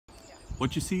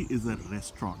What you see is a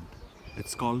restaurant.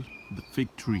 It's called the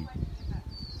Fig Tree.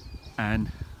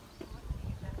 And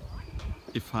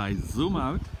if I zoom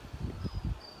out,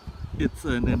 it's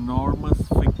an enormous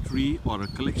fig tree or a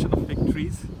collection of fig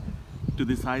trees to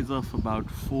the size of about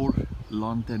 4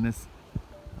 lawn tennis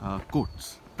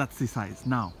courts. That's the size.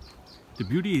 Now, the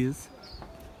beauty is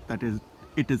that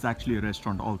it is actually a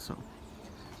restaurant also.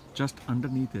 Just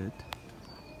underneath it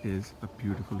is a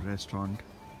beautiful restaurant.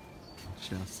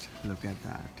 Just look at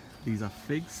that. These are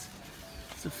figs.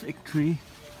 It's a fig tree.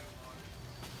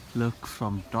 Look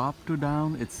from top to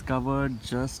down. It's covered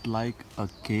just like a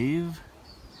cave.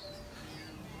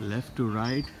 Left to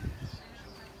right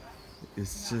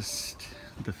is just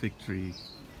the fig tree.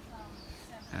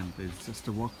 And there's just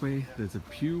a walkway. There's a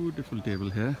beautiful table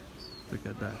here. Look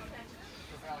at that.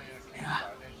 Yeah.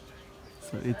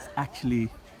 So it's actually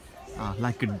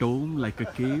like a dome, like a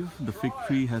cave. The fig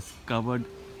tree has covered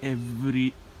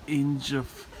every inch of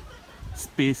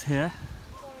space here,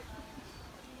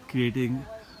 creating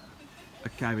a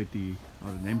cavity or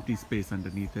an empty space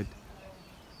underneath it.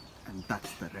 And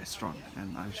that's the restaurant.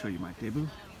 And I'll show you my table.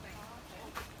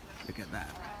 Look at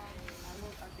that.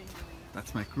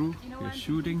 That's my crew. We're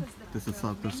shooting. This is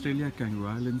South Australia, Kangroo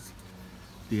Islands,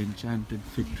 the Enchanted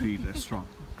Fig Tree restaurant.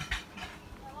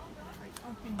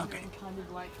 Okay. Kind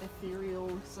of like ethereal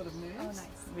sort of moves. Oh, nice.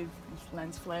 With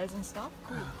lens flares and stuff.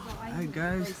 Cool. Hi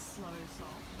guys.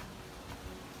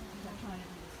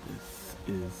 This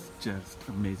is just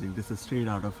amazing. This is straight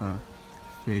out of a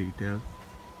fairy tale.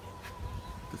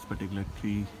 This particular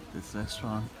tree, this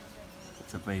restaurant,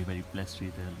 it's a very blessed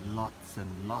tree. There are lots and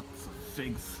lots of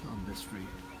figs on this tree.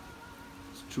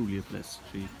 It's truly a blessed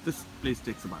tree. This place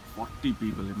takes about 40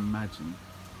 people, imagine.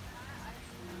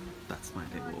 That's my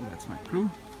table, that's my crew.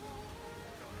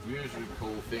 Usually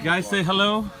call things guys, say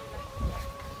hello.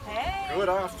 Hey! Good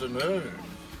afternoon.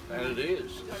 And it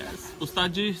is. Yes.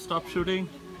 Ustadji, stop shooting.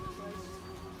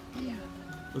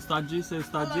 Ustadji, say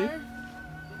Ustadji. Hello.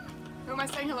 Who am I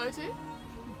saying hello to?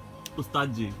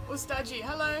 Ustadji. Ustadji,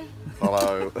 hello.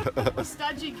 Hello.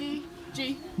 Ustadji G.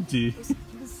 G.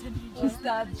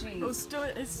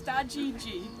 Ustadji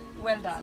G. Well done.